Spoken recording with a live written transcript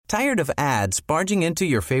Tired of ads barging into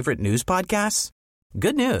your favorite news podcasts?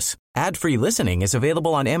 Good news. Ad-free listening is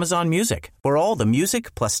available on Amazon Music for all the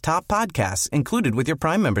music plus top podcasts included with your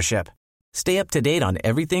Prime membership. Stay up to date on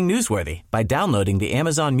everything newsworthy by downloading the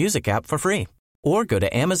Amazon Music app for free or go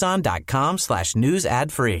to amazon.com/news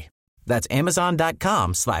ad free. That's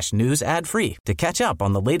amazon.com/news ad free to catch up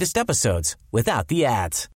on the latest episodes without the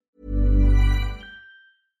ads.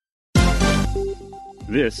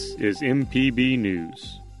 This is MPB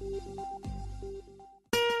News.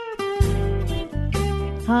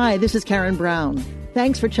 Hi, this is Karen Brown.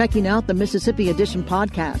 Thanks for checking out the Mississippi Edition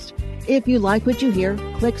podcast. If you like what you hear,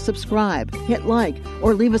 click subscribe, hit like,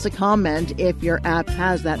 or leave us a comment if your app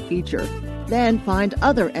has that feature. Then find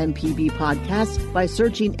other MPB podcasts by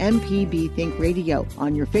searching MPB Think Radio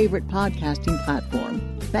on your favorite podcasting platform.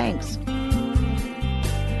 Thanks.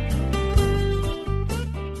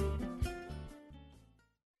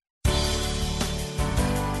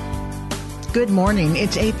 Good morning.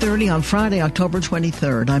 It's 8:30 on Friday, October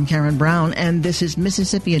 23rd. I'm Karen Brown, and this is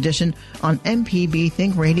Mississippi Edition on MPB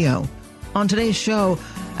Think Radio. On today's show,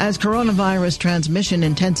 as coronavirus transmission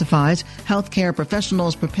intensifies, healthcare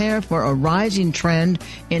professionals prepare for a rising trend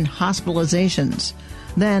in hospitalizations.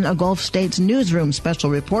 Then a Gulf States Newsroom special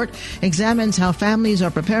report examines how families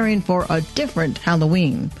are preparing for a different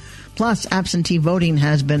Halloween. Plus, absentee voting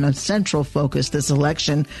has been a central focus this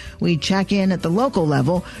election. We check in at the local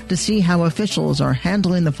level to see how officials are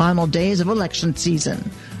handling the final days of election season.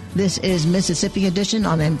 This is Mississippi Edition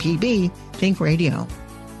on MPB Think Radio.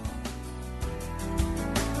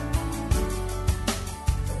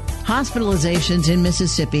 Hospitalizations in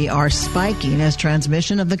Mississippi are spiking as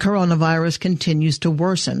transmission of the coronavirus continues to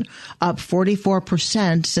worsen, up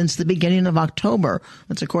 44% since the beginning of October.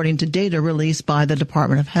 That's according to data released by the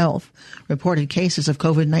Department of Health. Reported cases of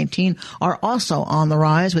COVID-19 are also on the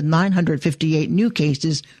rise, with 958 new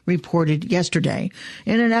cases reported yesterday.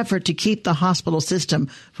 In an effort to keep the hospital system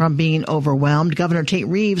from being overwhelmed, Governor Tate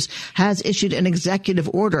Reeves has issued an executive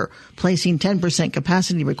order placing 10%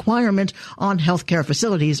 capacity requirement on healthcare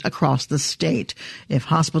facilities across the state. If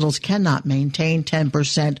hospitals cannot maintain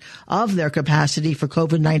 10% of their capacity for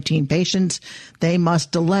COVID-19 patients, they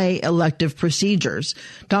must delay elective procedures.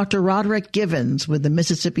 Dr. Roderick Givens with the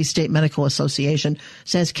Mississippi State Medical Association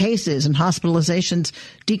says cases and hospitalizations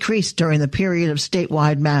decreased during the period of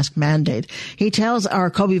statewide mask mandate. He tells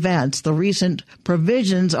our Kobe Vance the recent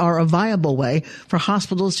provisions are a viable way for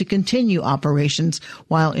hospitals to continue operations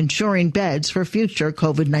while ensuring beds for future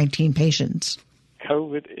COVID-19 patients.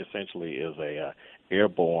 COVID essentially is a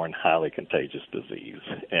airborne, highly contagious disease.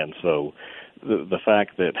 And so the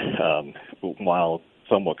fact that while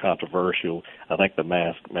somewhat controversial, I think the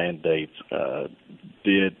mask mandates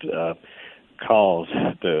did cause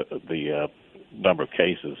the number of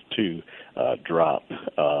cases to drop.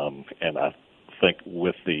 And I think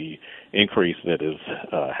with the increase that is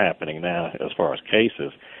happening now as far as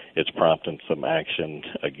cases, it's prompting some action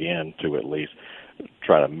again to at least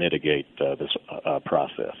try to mitigate this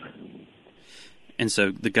process. And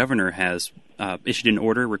so the governor has issued an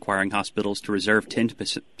order requiring hospitals to reserve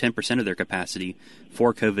 10% of their capacity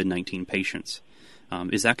for COVID-19 patients.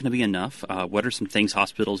 Is that going to be enough? What are some things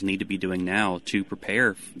hospitals need to be doing now to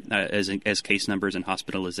prepare as case numbers and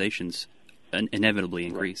hospitalizations inevitably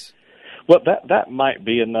increase? Well, that might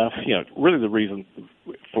be enough. Really the reason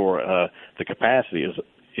for the capacity is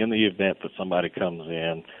in the event that somebody comes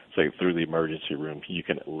in, say through the emergency room, you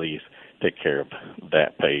can at least take care of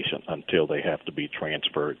that patient until they have to be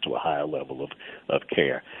transferred to a higher level of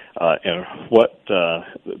care. And what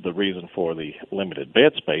the reason for the limited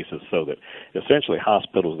bed space is so that essentially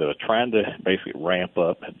hospitals that are trying to basically ramp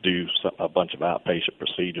up, do a bunch of outpatient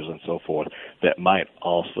procedures and so forth that might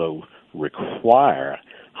also require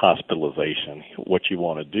hospitalization, what you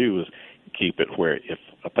want to do is keep it where if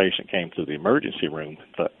a patient came to the emergency room,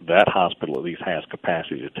 that hospital at least has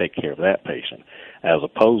capacity to take care of that patient, as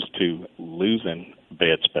opposed to losing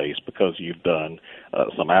bed space because you've done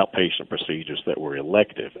some outpatient procedures that were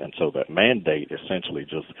elective. And so that mandate essentially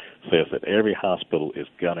just says that every hospital is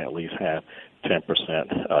going to at least have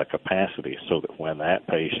 10% capacity so that when that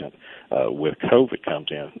patient with COVID comes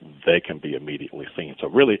in, they can be immediately seen. So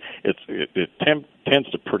really, it tends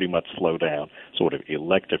to pretty much slow down sort of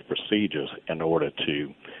elective procedures in order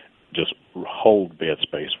to just hold bed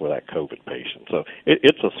space for that COVID patient. So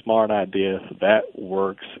it's a smart idea. That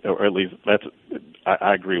works, or at least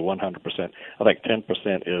I agree 100%. I think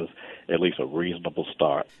 10% at least a reasonable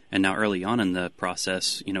start. And now early on in the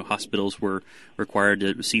process, hospitals were required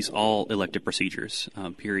to cease all elective procedures,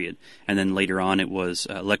 period. And then later on it was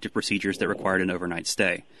elective procedures that required an overnight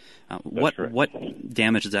stay. What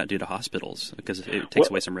damage does that do to hospitals? Because it takes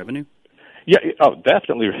away some revenue? Yeah,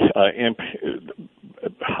 definitely.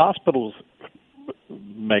 Hospitals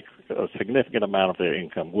make a significant amount of their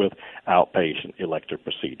income with outpatient elective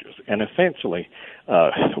procedures. And essentially,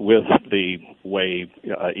 with the way,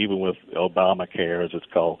 even with Obamacare, as it's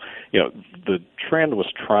called, the trend was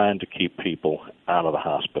trying to keep people out of the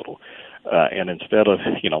hospital. And instead of,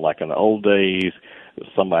 like in the old days,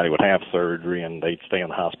 somebody would have surgery and they'd stay in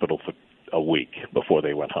the hospital for a week before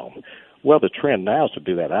they went home. Well, the trend now is to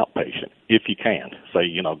do that outpatient, if you can, say,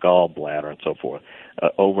 gallbladder and so forth,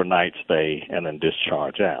 overnight stay and then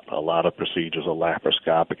discharge out. A lot of procedures are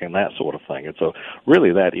laparoscopic and that sort of thing. And so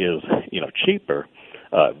really that is, cheaper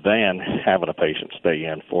than having a patient stay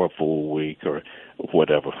in for a full week or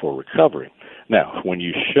whatever for recovery. Now, when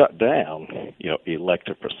you shut down,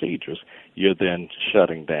 elective procedures, you're then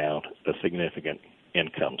shutting down a significant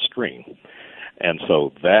income stream. And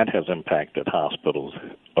so that has impacted hospitals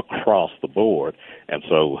across the board. And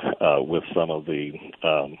so with some of the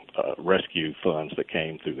rescue funds that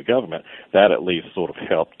came through the government, that at least sort of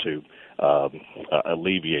helped to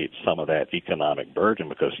alleviate some of that economic burden,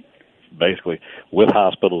 because basically with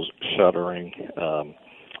hospitals shuttering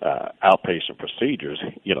outpatient procedures,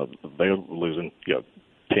 they're losing,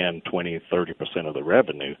 10, 20, 30% of the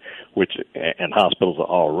revenue, and hospitals are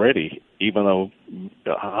already, even though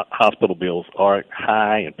hospital bills are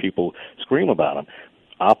high and people scream about them,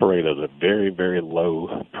 operate at a very, very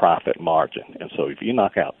low profit margin. And so if you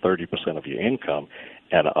knock out 30% of your income,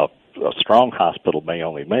 and a strong hospital may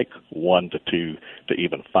only make 1 to 2 to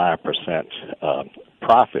even 5%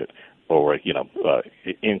 profit, or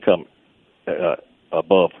income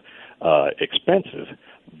above expenses,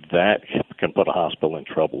 that can put a hospital in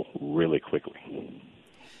trouble really quickly.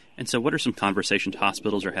 And so what are some conversations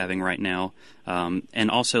hospitals are having right now? And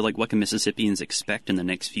also, what can Mississippians expect in the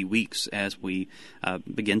next few weeks as we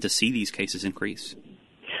begin to see these cases increase?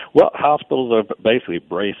 Well, hospitals are basically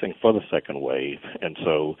bracing for the second wave, and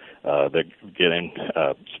so they're getting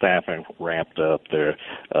staffing ramped up. They're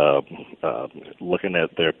looking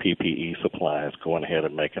at their PPE supplies, going ahead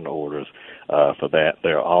and making orders for that.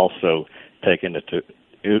 They're also taking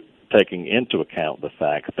into account the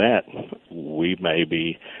fact that we may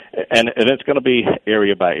be, and it's going to be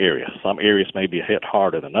area by area. Some areas may be hit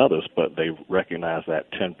harder than others, but they recognize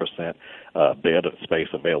that 10% bed space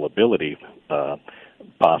availability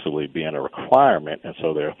possibly being a requirement, and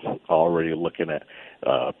so they're already looking at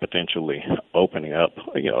potentially opening up,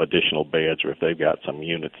 additional beds, or if they've got some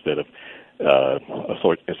units that have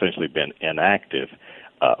essentially been inactive,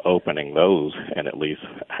 opening those and at least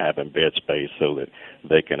having bed space so that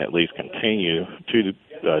they can at least continue to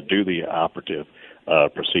do the operative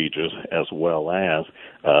procedures, as well as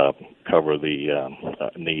cover the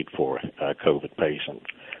need for COVID patients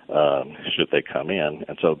should they come in.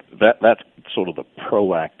 And so that's sort of the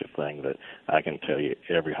proactive thing that I can tell you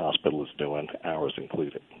every hospital is doing, ours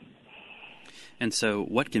included. And so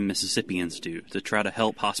what can Mississippians do to try to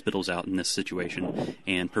help hospitals out in this situation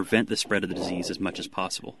and prevent the spread of the disease as much as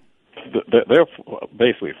possible? There are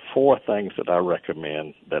basically 4 things that I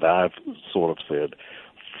recommend that I've sort of said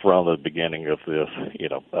from the beginning of this,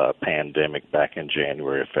 pandemic back in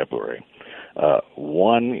January or February.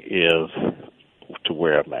 One is to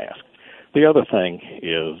wear a mask. The other thing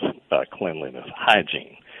is cleanliness,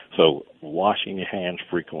 hygiene. So washing your hands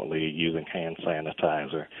frequently, using hand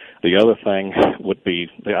sanitizer. The other thing would be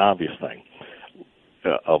the obvious thing,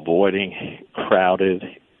 avoiding crowded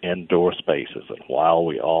indoor spaces. And while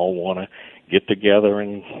we all want to get together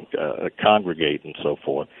and congregate and so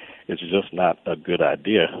forth, it's just not a good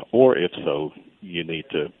idea. Or if so, you need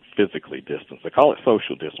to physically distance. They call it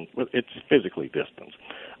social distance, but it's physically distance.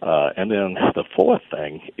 And then the fourth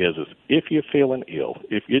thing is if you're feeling ill,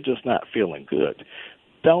 if you're just not feeling good,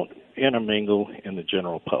 don't intermingle in the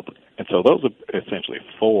general public. And so those are essentially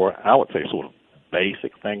 4, I would say, sort of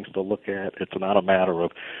basic things to look at. It's not a matter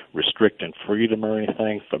of restricting freedom or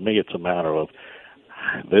anything. For me, it's a matter of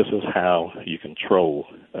this is how you control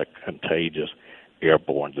a contagious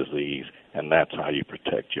airborne disease, and that's how you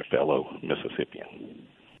protect your fellow Mississippian.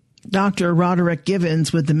 Dr. Roderick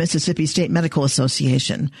Givens with the Mississippi State Medical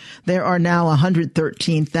Association. There are now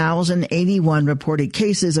 113,081 reported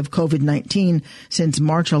cases of COVID-19 since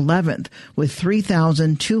March 11th, with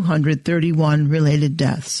 3,231 related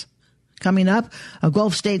deaths. Coming up, a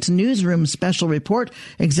Gulf States Newsroom special report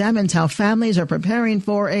examines how families are preparing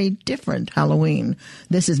for a different Halloween.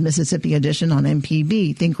 This is Mississippi Edition on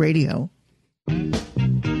MPB Think Radio.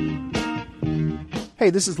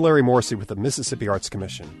 Hey, this is Larry Morrissey with the Mississippi Arts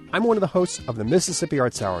Commission. I'm one of the hosts of the Mississippi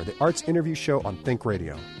Arts Hour, the arts interview show on Think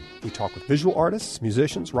Radio. We talk with visual artists,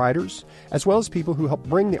 musicians, writers, as well as people who help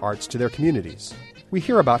bring the arts to their communities. We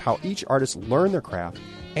hear about how each artist learned their craft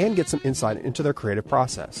and get some insight into their creative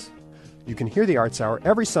process. You can hear the Arts Hour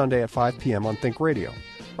every Sunday at 5 p.m. on Think Radio,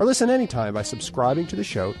 or listen anytime by subscribing to the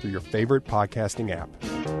show through your favorite podcasting app.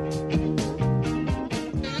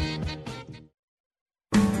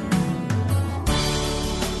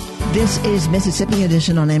 This is Mississippi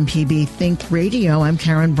Edition on MPB Think Radio. I'm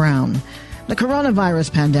Karen Brown. The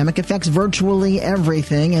coronavirus pandemic affects virtually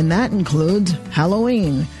everything, and that includes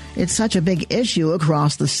Halloween. It's such a big issue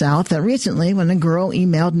across the South that recently, when a girl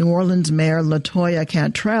emailed New Orleans Mayor LaToya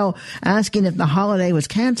Cantrell asking if the holiday was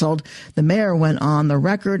canceled, the mayor went on the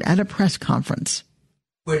record at a press conference.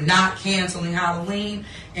 We're not canceling Halloween,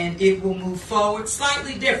 and it will move forward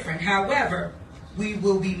slightly different. However, we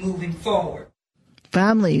will be moving forward.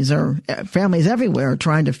 Families everywhere are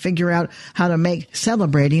trying to figure out how to make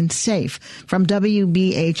celebrating safe. From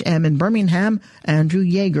WBHM in Birmingham, Andrew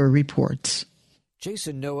Yeager reports.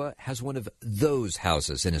 Jason Noah has one of those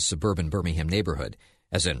houses in his suburban Birmingham neighborhood.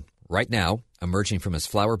 As in, right now, emerging from his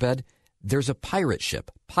flower bed, there's a pirate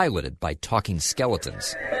ship piloted by talking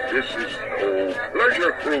skeletons. This is no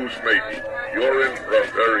pleasure cruise, matey. You're in for a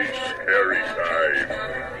very scary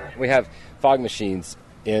time. We have fog machines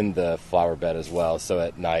in the flower bed as well, so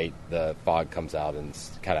at night the fog comes out and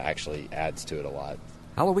kind of actually adds to it a lot.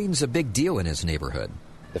 Halloween's a big deal in his neighborhood.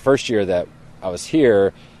 The first year that I was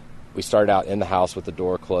here, we started out in the house with the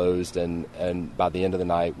door closed, and by the end of the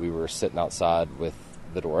night we were sitting outside with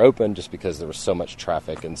the door open just because there was so much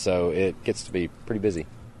traffic, and so it gets to be pretty busy.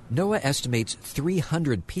 Noah estimates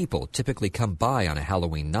 300 people typically come by on a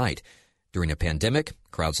Halloween night. During a pandemic,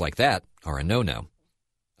 crowds like that are a no-no.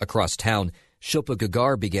 Across town, Shilpa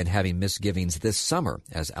Gagar began having misgivings this summer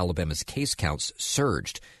as Alabama's case counts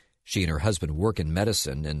surged. She and her husband work in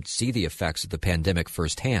medicine and see the effects of the pandemic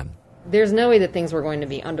firsthand. There's no way that things were going to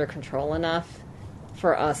be under control enough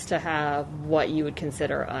for us to have what you would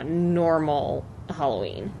consider a normal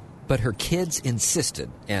Halloween. But her kids insisted,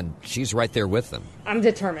 and she's right there with them. I'm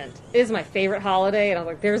determined. It is my favorite holiday, and I was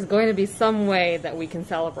like, there's going to be some way that we can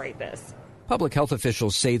celebrate this. Public health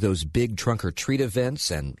officials say those big trunk-or-treat events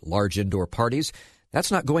and large indoor parties,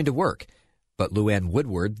 that's not going to work. But Luann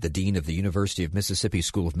Woodward, the dean of the University of Mississippi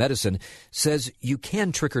School of Medicine, says you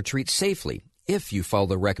can trick-or-treat safely if you follow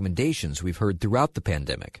the recommendations we've heard throughout the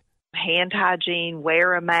pandemic. Hand hygiene,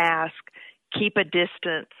 wear a mask, keep a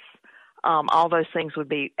distance, all those things would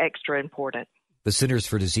be extra important. The Centers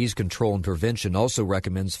for Disease Control and Prevention also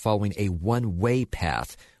recommends following a one-way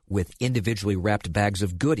path with individually wrapped bags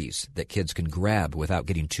of goodies that kids can grab without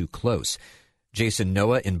getting too close. Jason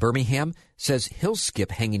Noah in Birmingham says he'll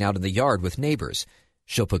skip hanging out in the yard with neighbors.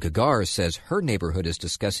 Shilpa Gagar says her neighborhood is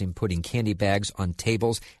discussing putting candy bags on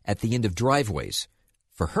tables at the end of driveways.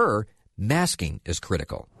 For her, masking is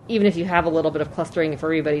critical. Even if you have a little bit of clustering, if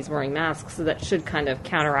everybody's wearing masks, so that should kind of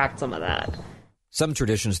counteract some of that. Some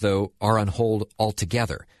traditions, though, are on hold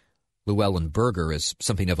altogether. Llewellyn Berger is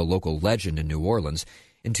something of a local legend in New Orleans.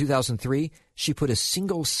 In 2003, she put a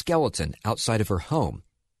single skeleton outside of her home.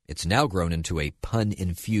 It's now grown into a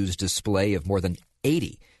pun-infused display of more than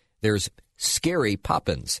 80. There's Scary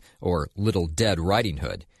Poppins, or Little Dead Riding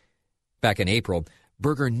Hood. Back in April,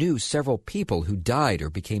 Berger knew several people who died or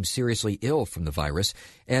became seriously ill from the virus,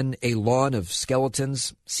 and a lawn of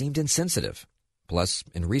skeletons seemed insensitive. Plus,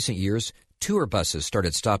 in recent years, tour buses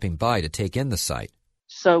started stopping by to take in the site.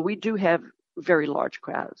 So we do have very large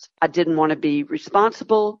crowds. I didn't want to be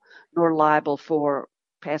responsible nor liable for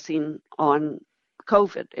passing on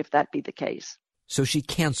COVID, if that be the case. So she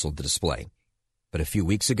canceled the display. But a few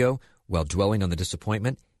weeks ago, while dwelling on the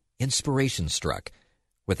disappointment, inspiration struck.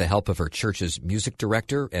 With the help of her church's music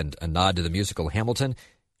director and a nod to the musical Hamilton,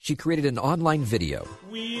 she created an online video.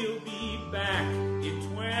 We'll be back in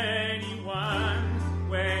 21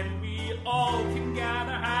 when we all can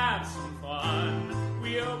gather, have some fun.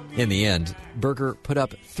 In the end, Berger put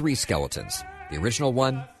up 3 skeletons, the original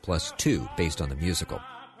one plus 2 based on the musical.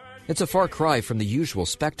 It's a far cry from the usual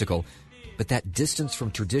spectacle, but that distance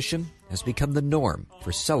from tradition has become the norm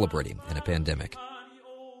for celebrating in a pandemic.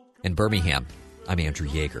 In Birmingham, I'm Andrew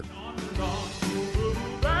Yeager.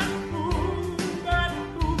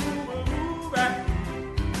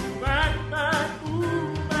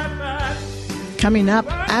 Coming up,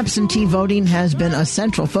 absentee voting has been a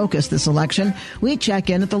central focus this election. We check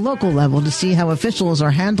in at the local level to see how officials are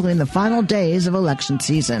handling the final days of election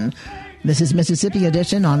season. This is Mississippi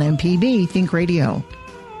Edition on MPB Think Radio.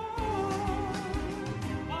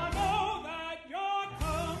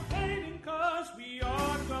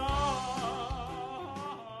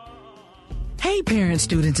 Hey, parents,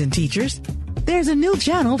 students, and teachers. There's a new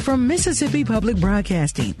channel from Mississippi Public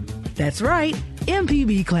Broadcasting. That's right,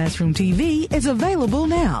 MPB Classroom TV is available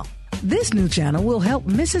now. This new channel will help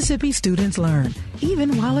Mississippi students learn,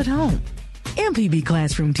 even while at home. MPB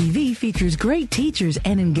Classroom TV features great teachers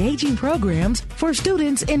and engaging programs for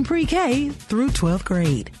students in pre-K through 12th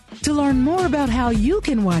grade. To learn more about how you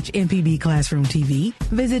can watch MPB Classroom TV,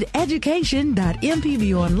 visit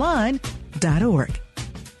education.mpbonline.org.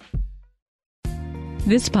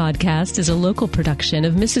 This podcast is a local production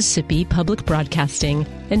of Mississippi Public Broadcasting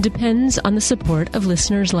and depends on the support of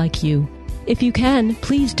listeners like you. If you can,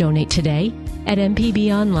 please donate today at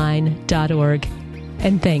mpbonline.org.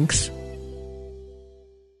 And thanks.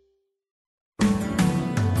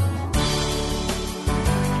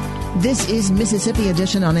 This is Mississippi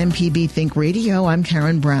Edition on MPB Think Radio. I'm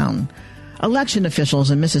Karen Brown. Election officials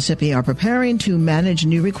in Mississippi are preparing to manage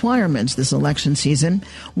new requirements this election season.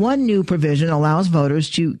 One new provision allows voters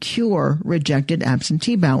to cure rejected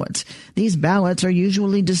absentee ballots. These ballots are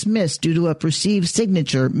usually dismissed due to a perceived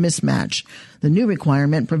signature mismatch. The new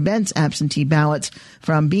requirement prevents absentee ballots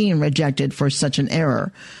from being rejected for such an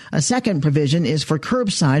error. A second provision is for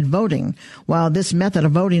curbside voting. While this method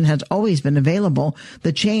of voting has always been available,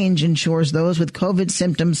 the change ensures those with COVID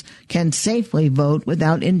symptoms can safely vote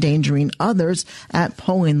without endangering others at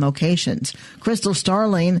polling locations. Crystal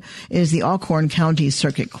Starling is the Alcorn County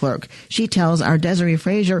Circuit Clerk. She tells our Desiree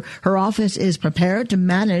Frazier her office is prepared to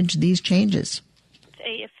manage these changes.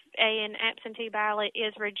 If an absentee ballot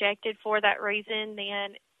is rejected for that reason,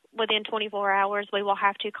 then within 24 hours we will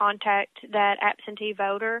have to contact that absentee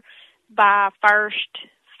voter by first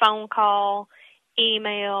phone call,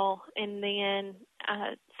 email, and then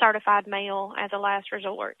certified mail as a last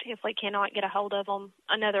resort if we cannot get a hold of them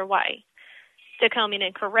another way to come in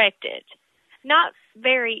and correct it. Not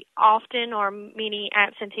very often are many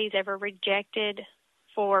absentees ever rejected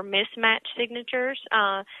for mismatched signatures,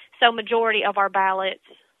 so majority of our ballots,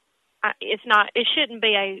 it shouldn't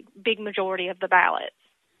be a big majority of the ballots.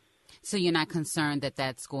 So you're not concerned that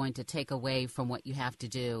that's going to take away from what you have to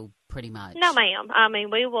do, pretty much? No, ma'am. I mean,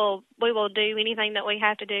 we will do anything that we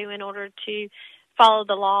have to do in order to follow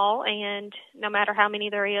the law, and no matter how many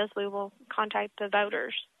there is, we will contact the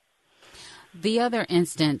voters. The other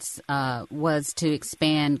instance was to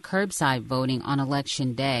expand curbside voting on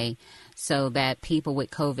Election Day so that people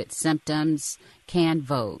with COVID symptoms can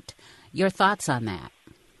vote. Your thoughts on that?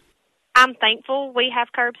 I'm thankful we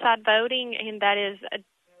have curbside voting, and that is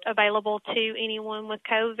available to anyone with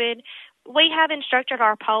COVID. We have instructed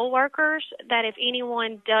our poll workers that if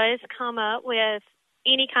anyone does come up with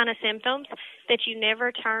any kind of symptoms, that you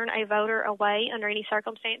never turn a voter away under any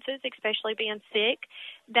circumstances, especially being sick,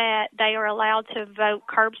 that they are allowed to vote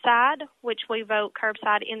curbside, which we vote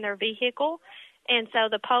curbside in their vehicle. And so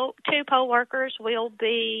the two poll workers will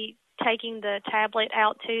be taking the tablet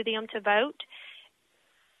out to them to vote.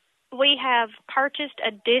 We have purchased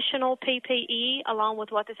additional PPE along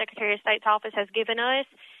with what the Secretary of State's office has given us,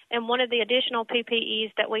 and one of the additional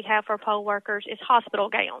PPEs that we have for poll workers is hospital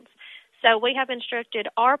gowns. So we have instructed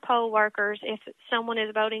our poll workers, if someone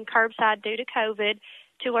is voting curbside due to COVID,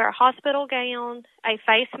 to wear a hospital gown, a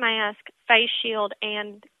face mask, face shield,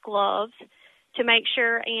 and gloves to make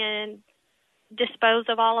sure and dispose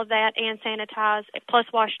of all of that and sanitize, plus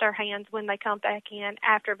wash their hands when they come back in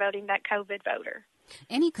after voting that COVID voter.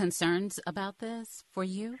 Any concerns about this for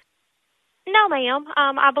you? No, ma'am.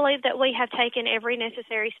 I believe that we have taken every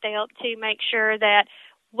necessary step to make sure that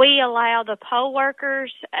we allow the poll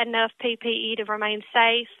workers enough PPE to remain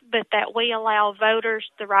safe, but that we allow voters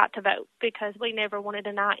the right to vote, because we never want to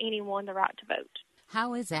deny anyone the right to vote.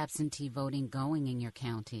 How is absentee voting going in your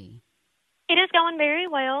county? It is going very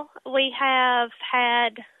well. We have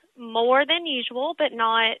had more than usual, but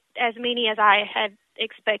not as many as I had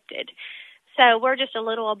expected. So we're just a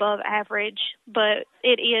little above average, but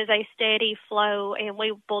it is a steady flow, and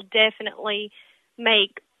we will definitely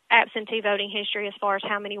make absentee voting history as far as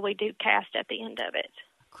how many we do cast at the end of it.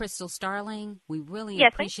 Crystal Starling, we really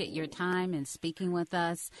Yes, appreciate your time and speaking with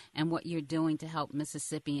us and what you're doing to help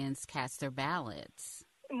Mississippians cast their ballots.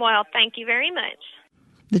 Well, thank you very much.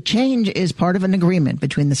 The change is part of an agreement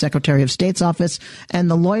between the Secretary of State's office and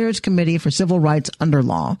the Lawyers Committee for Civil Rights under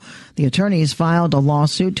law. The attorneys filed a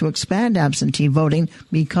lawsuit to expand absentee voting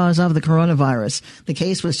because of the coronavirus. The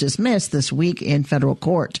case was dismissed this week in federal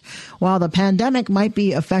court. While the pandemic might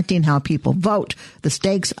be affecting how people vote, the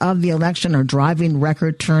stakes of the election are driving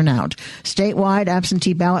record turnout. Statewide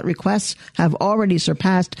absentee ballot requests have already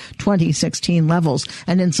surpassed 2016 levels,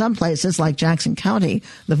 and in some places like Jackson County,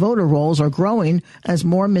 the voter rolls are growing as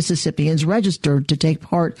more Mississippians registered to take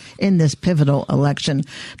part in this pivotal election.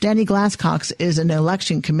 Danny Glasscox is an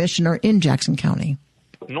election commissioner in Jackson County.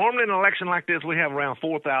 Normally in an election like this, we have around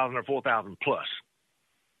 4,000 or 4,000 plus.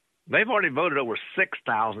 They've already voted over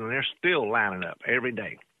 6,000, and they're still lining up every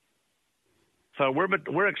day. So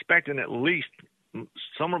we're expecting at least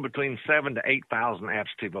somewhere between 7,000 to 8,000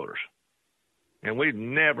 absentee voters. And we've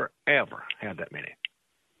never, ever had that many.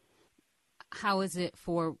 How is it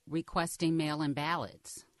for requesting mail-in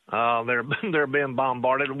ballots? They're being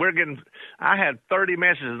bombarded. I had 30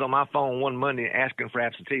 messages on my phone one Monday asking for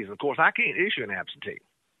absentees. Of course, I can't issue an absentee.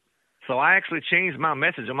 So I actually changed my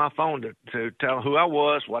message on my phone to tell who I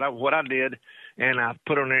was, what I did, and I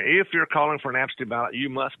put on there, if you're calling for an absentee ballot, you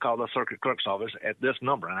must call the circuit clerk's office at this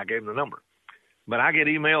number, and I gave them the number. But I get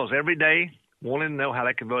emails every day wanting to know how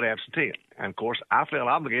they can vote absentee. And, of course, I feel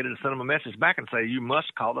obligated to send them a message back and say, you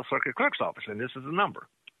must call the circuit clerk's office, and this is the number.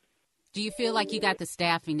 Do you feel like you got the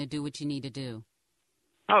staffing to do what you need to do?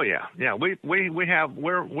 Oh, yeah. Yeah, we're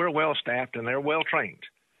well-staffed, and they're well-trained.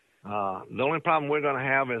 The only problem we're going to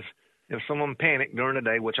have is if someone panic during the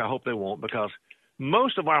day, which I hope they won't, because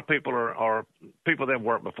most of our people are people that have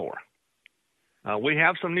worked before. We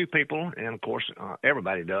have some new people, and, of course,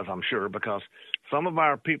 everybody does, I'm sure, because some of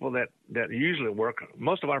our people that usually work,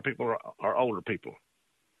 most of our people are older people,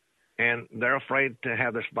 and they're afraid to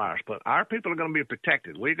have this virus. But our people are going to be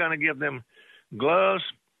protected. We're going to give them gloves,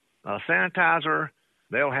 sanitizer.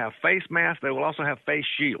 They'll have face masks. They will also have face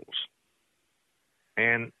shields.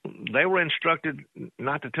 And they were instructed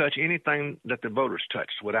not to touch anything that the voters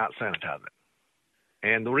touched without sanitizing it.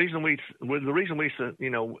 And the reason we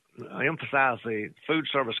emphasize the food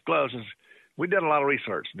service gloves is we did a lot of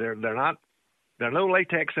research. There are no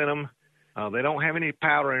latex in them. They don't have any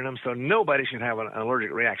powder in them, so nobody should have an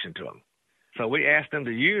allergic reaction to them. So we asked them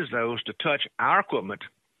to use those to touch our equipment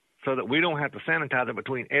so that we don't have to sanitize it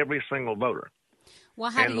between every single voter. Well,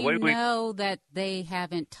 how do you know that they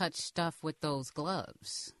haven't touched stuff with those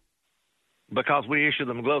gloves? Because we issue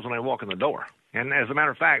them gloves when they walk in the door. And as a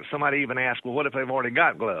matter of fact, somebody even asked, well, what if they've already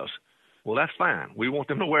got gloves? Well, that's fine. We want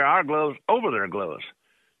them to wear our gloves over their gloves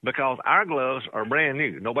because our gloves are brand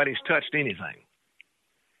new. Nobody's touched anything.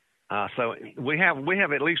 So we have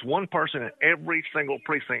at least one person in every single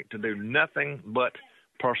precinct to do nothing but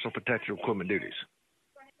personal protective equipment duties.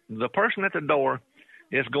 The person at the door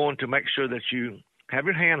is going to make sure that you have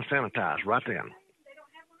your hands sanitized right then.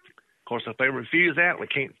 Of course, if they refuse that, we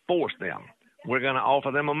can't force them. We're going to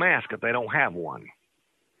offer them a mask if they don't have one.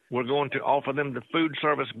 We're going to offer them the food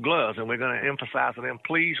service gloves, and we're going to emphasize to them,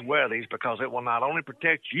 please wear these because it will not only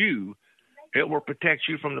protect you, it will protect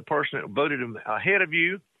you from the person that voted ahead of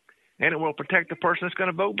you, and it will protect the person that's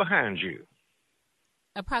going to vote behind you.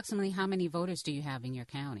 Approximately how many voters do you have in your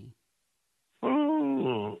county?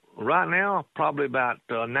 Ooh, right now, probably about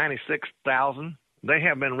 96,000. They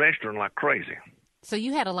have been registering like crazy. So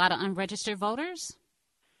you had a lot of unregistered voters?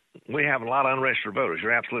 We have a lot of unregistered voters.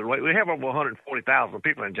 You're absolutely right. We have over 140,000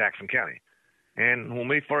 people in Jackson County. And when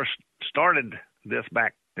we first started this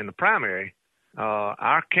back in the primary,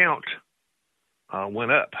 our count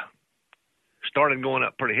went up, started going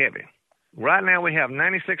up pretty heavy. Right now we have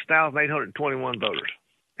 96,821 voters.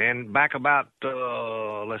 And back about,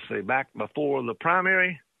 back before the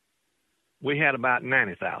primary, we had about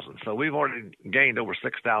 90,000. So we've already gained over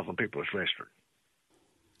 6,000 people that's registered.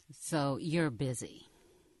 So you're busy.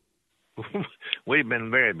 We've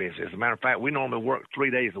been very busy. As a matter of fact, we normally work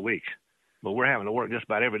 3 days a week, but we're having to work just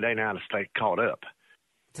about every day now to stay caught up.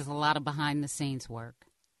 There's a lot of behind-the-scenes work.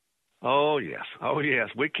 Oh, yes. Oh, yes.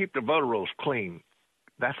 We keep the voter rolls clean.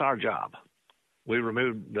 That's our job. We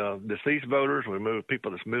remove the deceased voters. We remove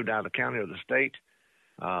people that's moved out of the county or the state.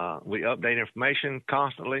 We update information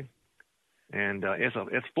constantly, and it's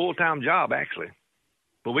a full-time job, actually.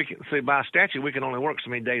 But we can see by statute we can only work so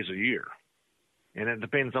many days a year. And it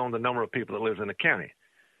depends on the number of people that lives in the county.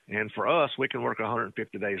 And for us, we can work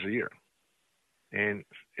 150 days a year. And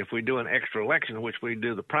if we do an extra election, which we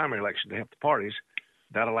do the primary election to help the parties,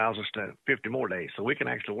 that allows us to 50 more days. So we can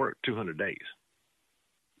actually work 200 days.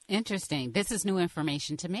 Interesting. This is new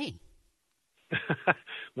information to me.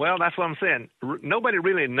 Well, that's what I'm saying. Nobody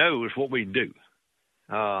really knows what we do.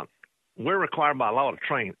 we're required by law to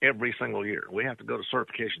train every single year. We have to go to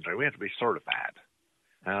certification training. We have to be certified.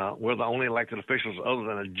 We're the only elected officials other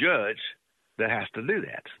than a judge that has to do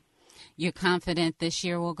that. You're confident this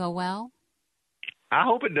year will go well? I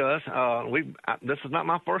hope it does. This is not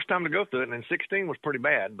my first time to go through it, and 16 was pretty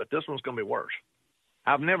bad, but this one's going to be worse.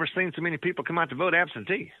 I've never seen so many people come out to vote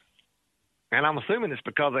absentee. And I'm assuming it's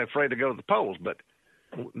because they're afraid to go to the polls, but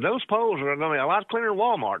those polls are going to be a lot cleaner than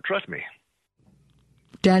Walmart, trust me.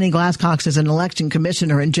 Danny Glasscox is an election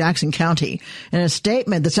commissioner in Jackson County. In a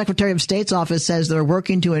statement, the Secretary of State's office says they're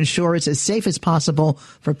working to ensure it's as safe as possible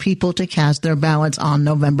for people to cast their ballots on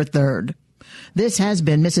November 3rd. This has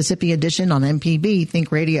been Mississippi Edition on MPB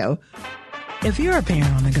Think Radio. If you're a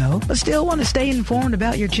parent on the go, but still want to stay informed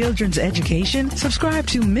about your children's education, subscribe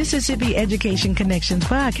to Mississippi Education Connections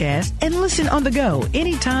podcast and listen on the go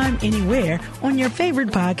anytime, anywhere on your favorite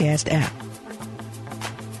podcast app.